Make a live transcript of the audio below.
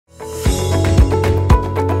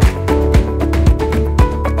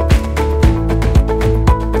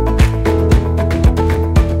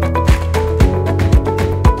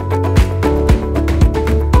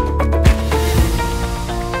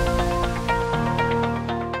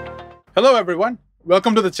Hello everyone,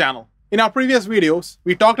 welcome to the channel. In our previous videos,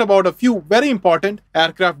 we talked about a few very important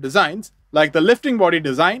aircraft designs like the lifting body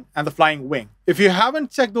design and the flying wing. If you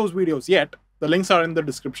haven't checked those videos yet, the links are in the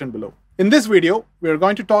description below. In this video, we are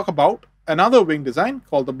going to talk about another wing design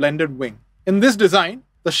called the blended wing. In this design,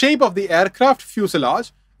 the shape of the aircraft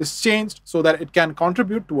fuselage is changed so that it can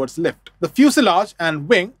contribute towards lift. The fuselage and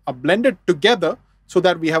wing are blended together so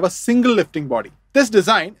that we have a single lifting body. This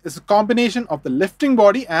design is a combination of the lifting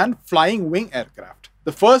body and flying wing aircraft.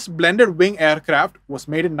 The first blended wing aircraft was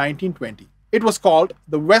made in 1920. It was called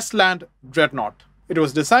the Westland Dreadnought. It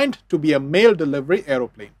was designed to be a mail delivery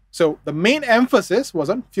aeroplane. So the main emphasis was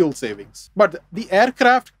on fuel savings. But the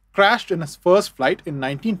aircraft crashed in its first flight in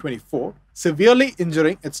 1924, severely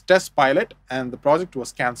injuring its test pilot, and the project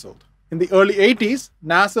was cancelled. In the early 80s,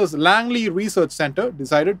 NASA's Langley Research Center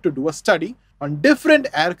decided to do a study on different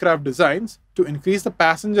aircraft designs to increase the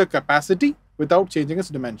passenger capacity without changing its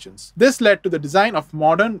dimensions. This led to the design of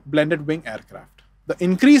modern blended wing aircraft. The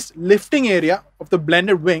increased lifting area of the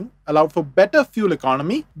blended wing allowed for better fuel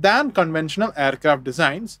economy than conventional aircraft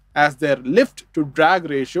designs, as their lift-to-drag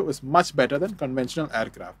ratio is much better than conventional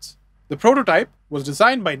aircrafts. The prototype was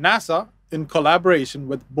designed by NASA in collaboration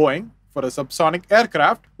with Boeing for a subsonic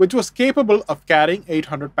aircraft which was capable of carrying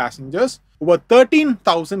 800 passengers over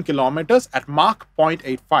 13,000 kilometers at Mach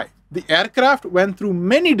 0.85. The aircraft went through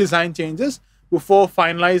many design changes before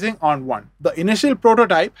finalizing on one. The initial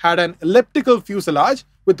prototype had an elliptical fuselage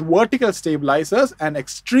with vertical stabilizers and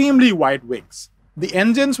extremely wide wings. The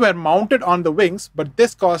engines were mounted on the wings, but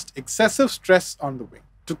this caused excessive stress on the wing.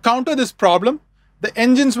 To counter this problem, the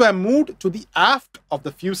engines were moved to the aft of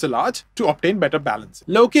the fuselage to obtain better balance.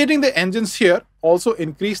 Locating the engines here also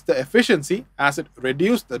increased the efficiency as it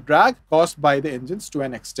reduced the drag caused by the engines to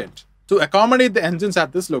an extent. To accommodate the engines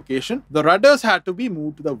at this location, the rudders had to be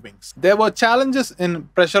moved to the wings. There were challenges in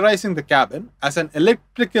pressurizing the cabin, as an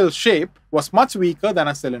elliptical shape was much weaker than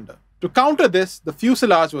a cylinder. To counter this, the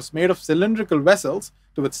fuselage was made of cylindrical vessels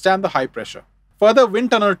to withstand the high pressure. Further wind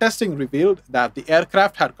tunnel testing revealed that the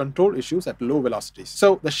aircraft had control issues at low velocities.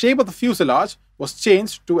 So the shape of the fuselage was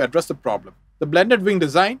changed to address the problem. The blended wing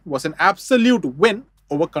design was an absolute win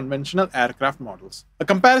over conventional aircraft models. A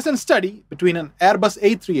comparison study between an Airbus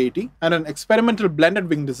A380 and an experimental blended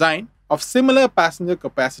wing design of similar passenger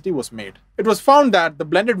capacity was made. It was found that the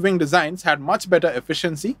blended wing designs had much better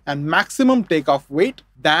efficiency and maximum takeoff weight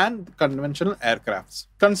than the conventional aircrafts.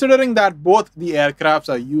 Considering that both the aircrafts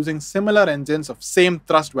are using similar engines of same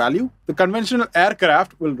thrust value, the conventional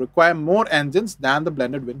aircraft will require more engines than the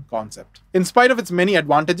blended wing concept. In spite of its many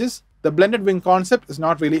advantages, the blended wing concept is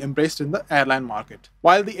not really embraced in the airline market.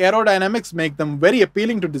 While the aerodynamics make them very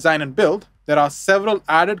appealing to design and build, there are several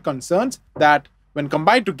added concerns that, when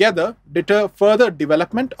combined together, deter further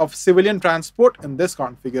development of civilian transport in this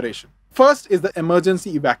configuration. First is the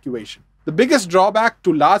emergency evacuation. The biggest drawback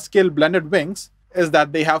to large-scale blended wings is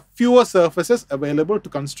that they have fewer surfaces available to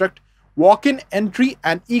construct walk-in entry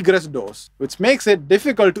and egress doors, which makes it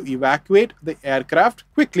difficult to evacuate the aircraft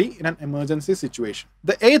quickly in an emergency situation.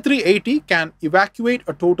 The A380 can evacuate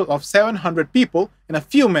a total of 700 people in a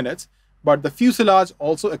few minutes, but the fuselage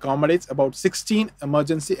also accommodates about 16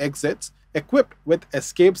 emergency exits equipped with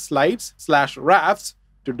escape slides/rafts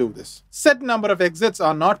to do this. Set number of exits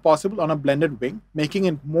are not possible on a blended wing, making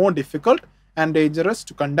it more difficult and dangerous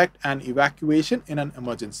to conduct an evacuation in an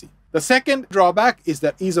emergency. The second drawback is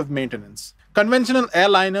the ease of maintenance. Conventional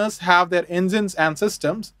airliners have their engines and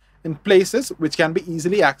systems in places which can be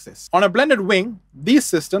easily accessed. On a blended wing, these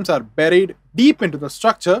systems are buried deep into the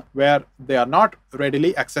structure where they are not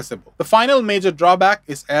readily accessible. The final major drawback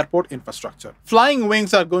is airport infrastructure. Flying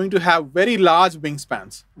wings are going to have very large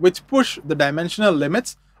wingspans, which push the dimensional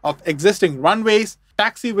limits of existing runways,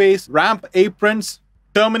 taxiways, ramp aprons,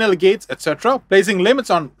 terminal gates, etc., placing limits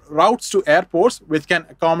on routes to airports which can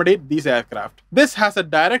accommodate these aircraft. This has a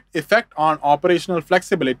direct effect on operational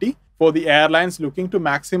flexibility for the airlines looking to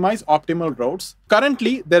maximize optimal routes.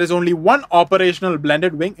 Currently, there is only one operational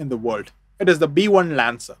blended wing in the world. It is the B-1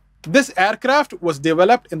 Lancer. This aircraft was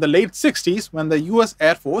developed in the late 60s when the US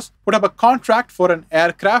Air Force put up a contract for an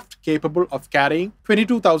aircraft capable of carrying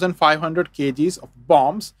 22,500 kgs of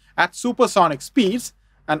bombs at supersonic speeds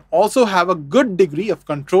and also have a good degree of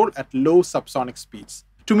control at low subsonic speeds.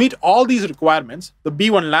 To meet all these requirements, the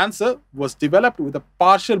B-1 Lancer was developed with a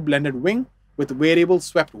partial blended wing with variable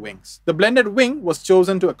swept wings. The blended wing was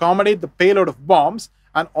chosen to accommodate the payload of bombs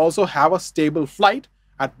and also have a stable flight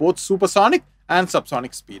at both supersonic and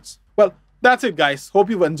subsonic speeds. Well, that's it guys. Hope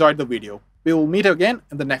you've enjoyed the video. We will meet again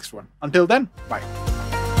in the next one. Until then, bye.